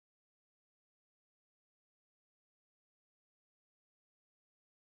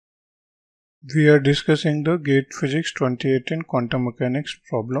We are discussing the GATE Physics 2018 Quantum Mechanics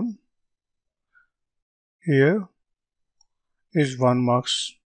problem. Here is 1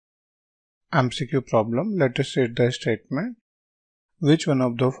 marks MCQ problem. Let us read the statement. Which one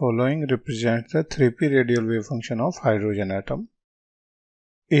of the following represents the 3p radial wave function of hydrogen atom?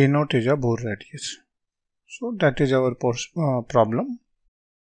 A0 is a Bohr radius. So that is our problem.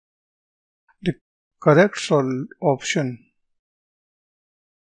 The correct option,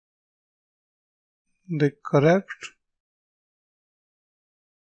 the correct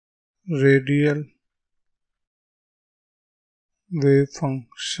radial wave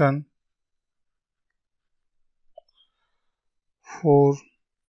function for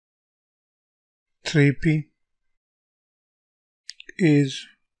 3p is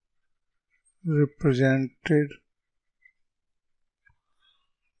represented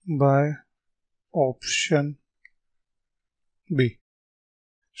by option B.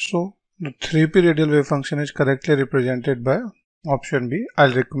 So the 3p radial wave function is correctly represented by option B.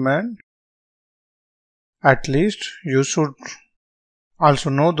 I'll recommend at least you should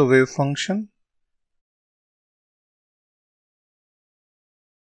also know the wave function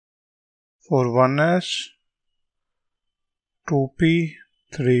for 1s, 2p,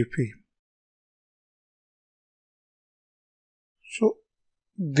 3p. So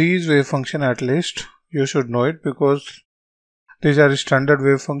these wave function at least you should know it, because these are standard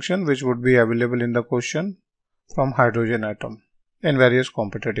wave function which would be available in the question from hydrogen atom in various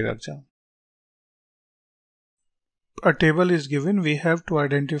competitive exams. A table is given. We have to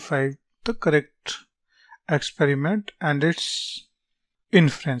identify the correct experiment and its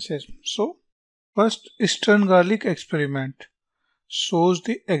inferences. So first, Stern-Garlick experiment shows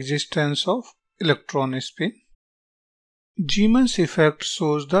the existence of electron spin. Siemens effect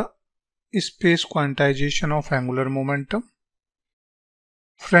shows the space quantization of angular momentum.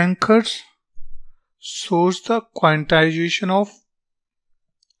 Franker's shows the quantization of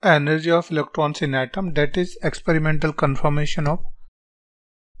energy of electrons in atom, that is experimental confirmation of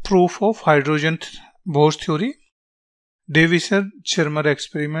proof of hydrogen Bohr's theory. Davisser-Chirmer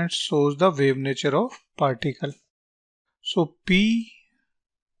experiment shows the wave nature of particle. So P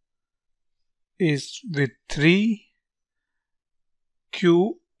is with 3,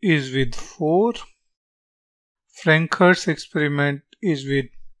 Q is with 4, Franker's experiment is with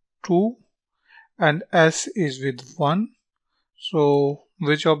 2 and S is with 1. So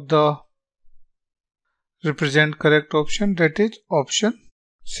which of the represent correct option? That is option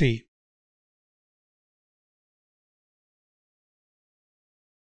C.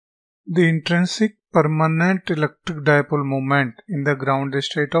 The intrinsic permanent electric dipole moment in the ground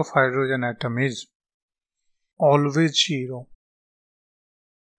state of hydrogen atom is always 0.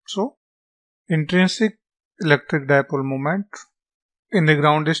 So intrinsic electric dipole moment in the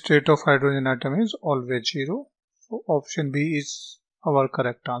ground state of hydrogen atom is always 0. So option B is our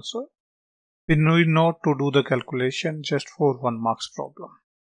correct answer. We need not to do the calculation, just for 1 marks problem.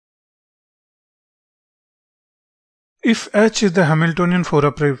 If H is the Hamiltonian for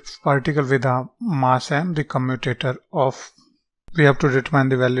a particle with a mass m, the commutator of, we have to determine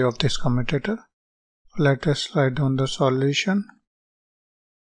the value of this commutator. Let us write down the solution.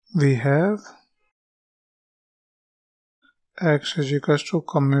 We have X is equals to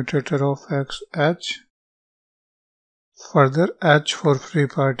commutator of X H. Further, H for free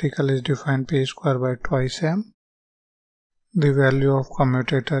particle is defined p square by twice m. The value of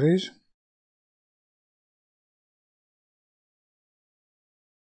commutator is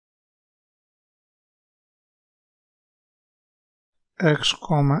X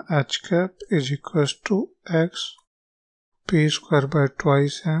comma H cap is equals to X p square by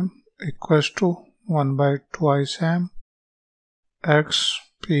twice m equals to 1 by twice m X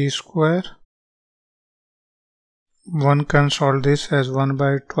p square. One can solve this as 1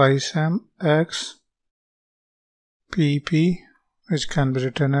 by twice m X pp, which can be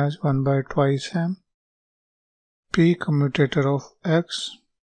written as 1 by twice m p commutator of X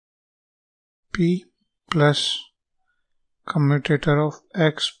p plus commutator of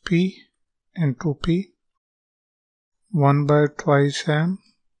xp into p, 1 by twice m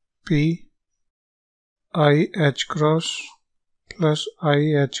p I h cross plus I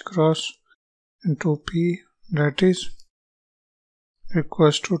h cross into p, that is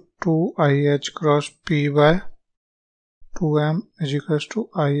equals to 2 I h cross p by 2m is equals to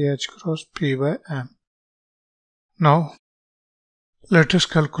I h cross p by m. Now let us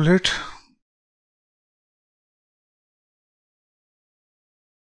calculate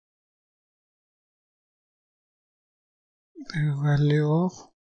the value of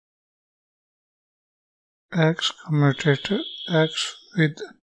X commutator X with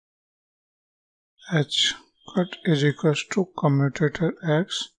H cut is equals to commutator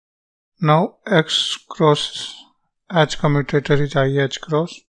X. Now X cross H commutator is IH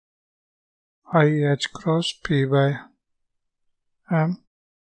cross P by M.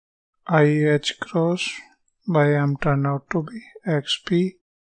 IH cross by M turn out to be XP,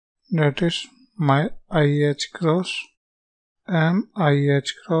 that is my IH cross M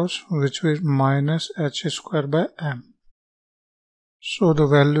IH cross, which is minus H square by M. So the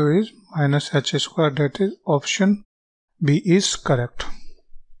value is minus H square, that is option B is correct.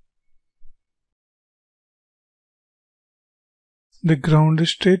 The ground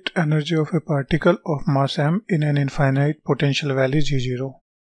state energy of a particle of mass m in an infinite potential value G0.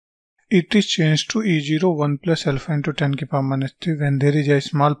 It is changed to E0 1 plus alpha into 10 to the power minus 3 when there is a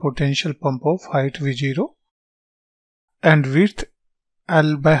small potential pump of height V0 and width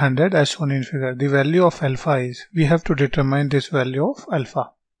L by 100 as shown in figure. The value of alpha is, we have to determine this value of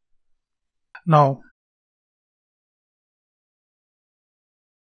alpha. Now,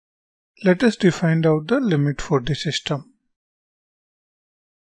 let us define out the limit for the system.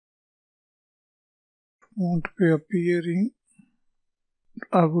 Won't be appearing.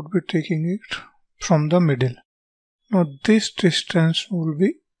 I would be taking it from the middle. Now this distance will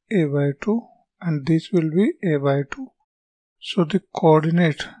be a by 2 and this will be a by 2. So the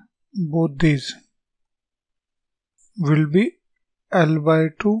coordinate, both these will be L by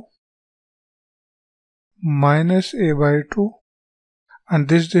 2 minus a by 2, and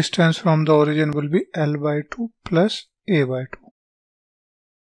this distance from the origin will be L by 2 plus a by 2.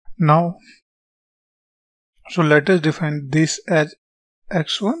 Now, so let us define this as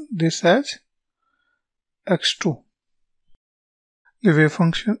x1, this as x2. The wave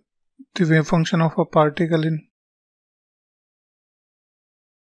function of a particle in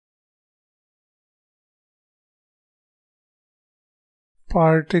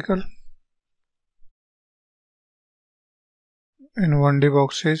in 1D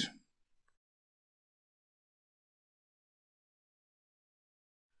boxes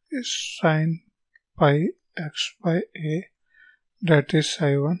is sin pi x by a, that is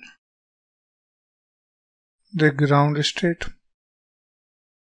psi1. The ground state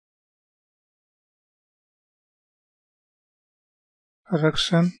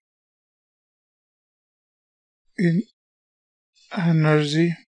correction in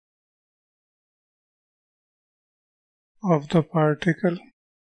energy of the particle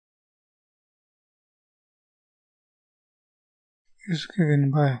is given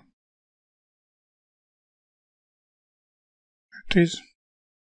by, it is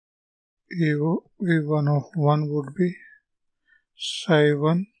V1 of 1 would be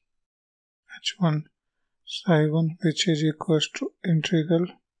psi1 H1 psi1, which is equals to integral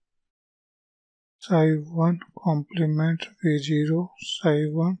psi1 complement V0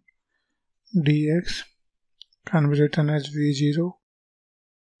 psi1 dx, can be written as V0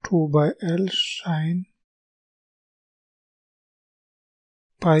 2 by L sin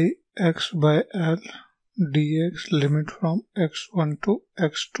pi x by L dx, limit from x1 to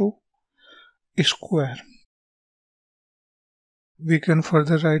x2 square. We can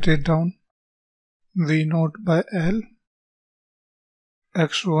further write it down, V0 by L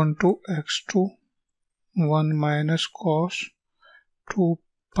x1 to x2 1 minus cos 2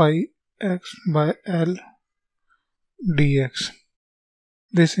 pi x by L dx.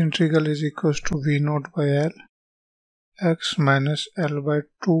 This integral is equals to V0 by L x minus L by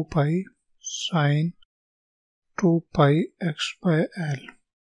 2 pi sin 2 pi x by L,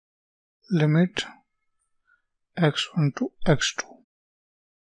 limit x1 to x2,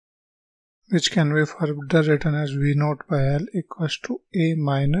 which can be further written as V0 by L equals to a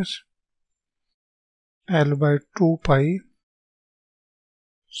minus L by 2 pi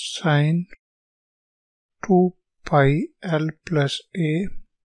sin 2 pi L plus a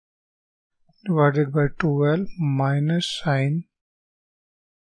divided by 2L minus sin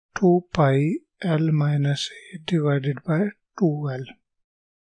 2 pi L minus a divided by 2L.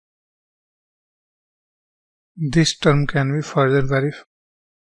 This term can be further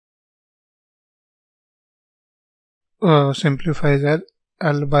simplified as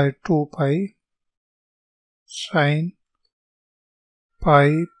L by 2 pi sin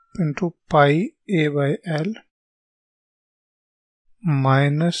pi into pi a by L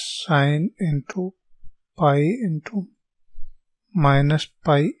minus sin into minus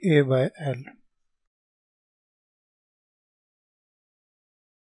pi a by L.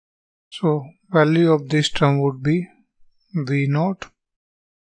 So value of this term would be V0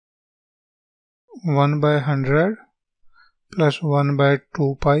 1 by 100 plus 1 by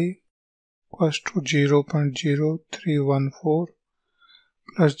 2 pi equals to 0.0314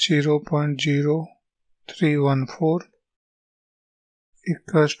 plus 0.0 314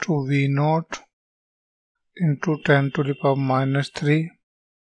 equals to V naught into 10 to the power minus 3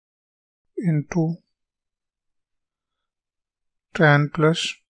 into 10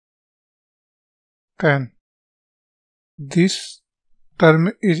 plus 10. This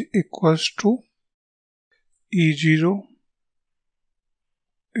term is equals to E0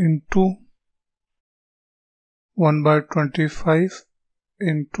 into 1 by 25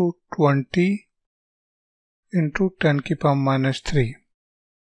 into 20 into 10 to the power minus 3.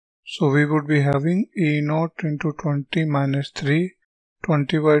 So we would be having E0 into 20 minus 3.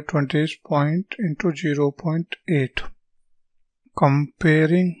 20 by 20 is point into 0.8.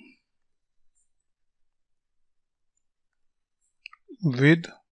 Comparing with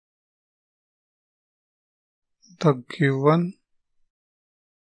the given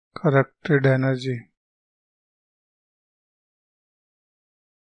corrected energy.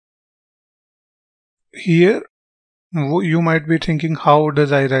 Here you might be thinking, how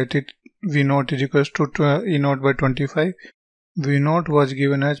does I write it? V naught is equals to E naught by 25. V naught was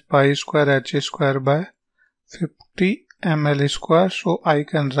given as pi square h square by 50 ml square. So I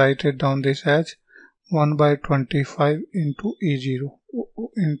can write it down this as 1 by 25 into E0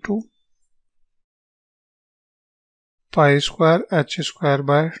 into pi square h square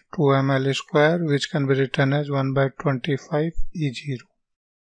by 2 ml square, which can be written as 1 by 25 E0.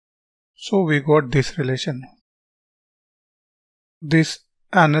 So we got this relation. This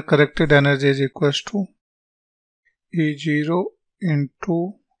corrected energy is equals to E0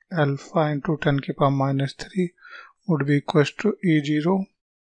 into alpha into 10 to the power minus 3 would be equals to E0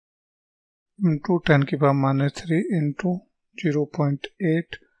 into 10 to the power minus 3 into 0.8.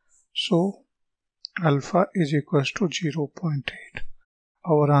 So alpha is equals to 0.8.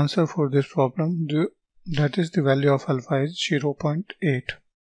 Our answer for this problem, that is the value of alpha, is 0.8.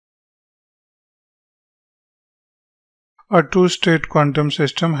 A two-state quantum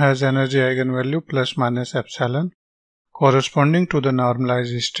system has energy eigenvalue plus minus epsilon corresponding to the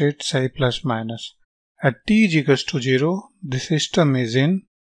normalized state psi plus minus. At t is equals to 0, the system is in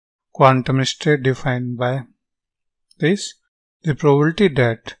quantum state defined by this. The probability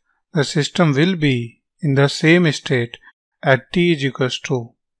that the system will be in the same state at t is equals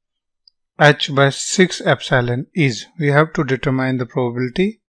to h by 6 epsilon is. We have to determine the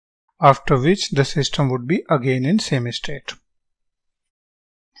probability after which the system would be again in same state.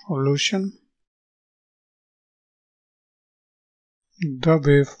 Solution. The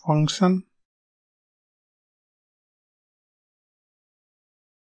wave function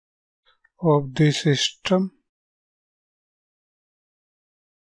of the system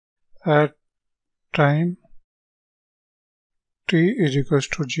at time t is equals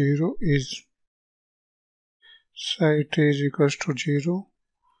to 0 is psi t is equals to 0,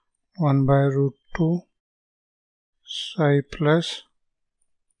 1 by root 2 psi plus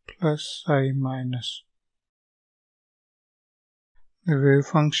psi minus. The wave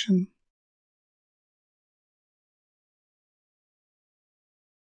function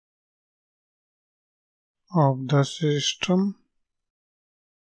of the system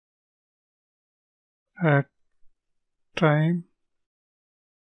at time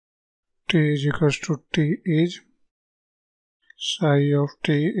t is equals to t is psi of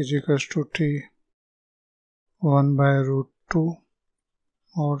t is equals to t 1 by root 2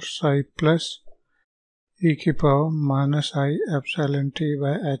 or psi plus e की power minus I epsilon t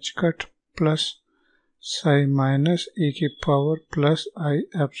by h cut plus psi minus e की power plus I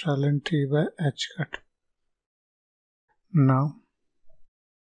epsilon t by h cut. Now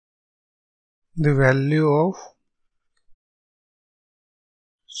the value of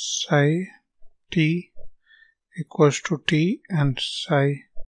psi t equals to t and psi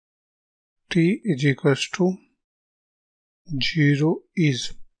t is equals to 0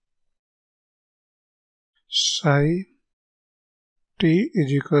 is psi t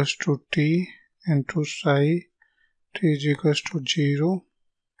is equals to t into psi t is equals to 0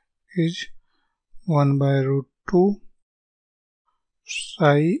 is 1 by root 2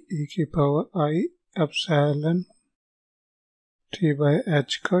 psi e की power I epsilon t by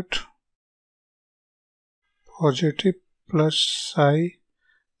h cut positive plus psi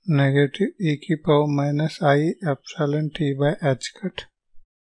negative e की power minus I epsilon t by h cut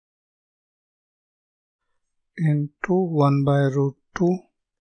into 1 by root 2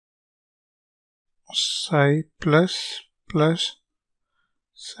 psi plus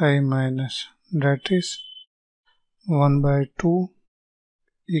psi minus, that is 1 by 2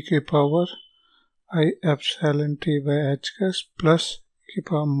 e की power I epsilon t by h cut plus e की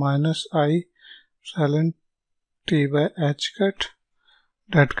power minus I epsilon t by h cut,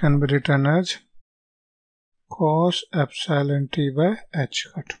 that can be written as cos epsilon t by h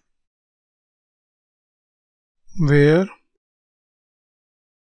cut, where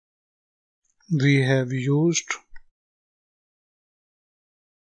we have used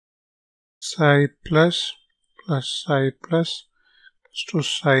psi plus psi plus to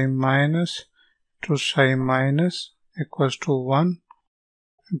psi minus to psi minus equals to 1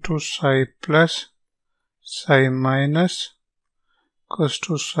 into psi plus psi minus equals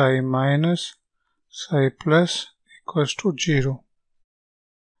to psi minus psi plus equals to 0.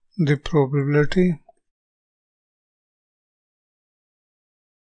 The probability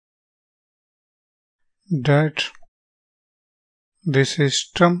that the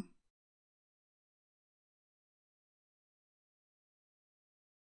system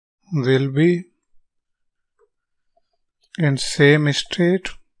will be in same state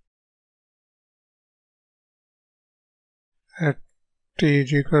at t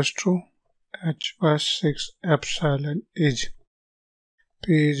is equals to h by 6 epsilon is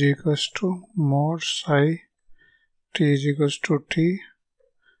p is equals to mod psi t is equals to t,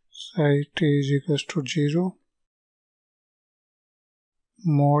 psi t is equals to 0.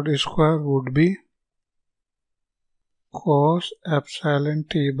 Mod square would be cos epsilon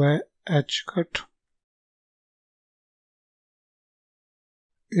t by h cut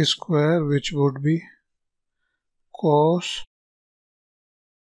square, which would be cos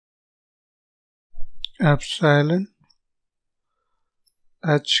epsilon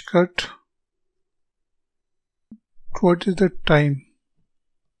h cut. What is the time?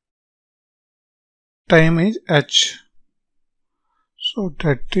 Time is h. So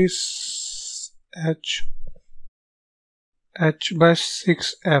that is h by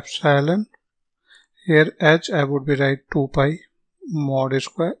 6 epsilon. Here h I would be write 2 pi mod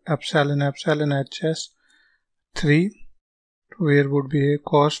square epsilon h has 3, where would be a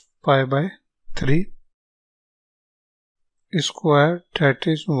cos pi by 3 square, that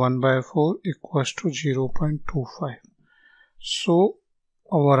is 1 by 4 equals to 0.25. So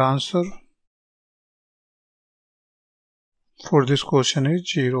our answer for this question is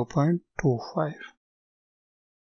 0.25.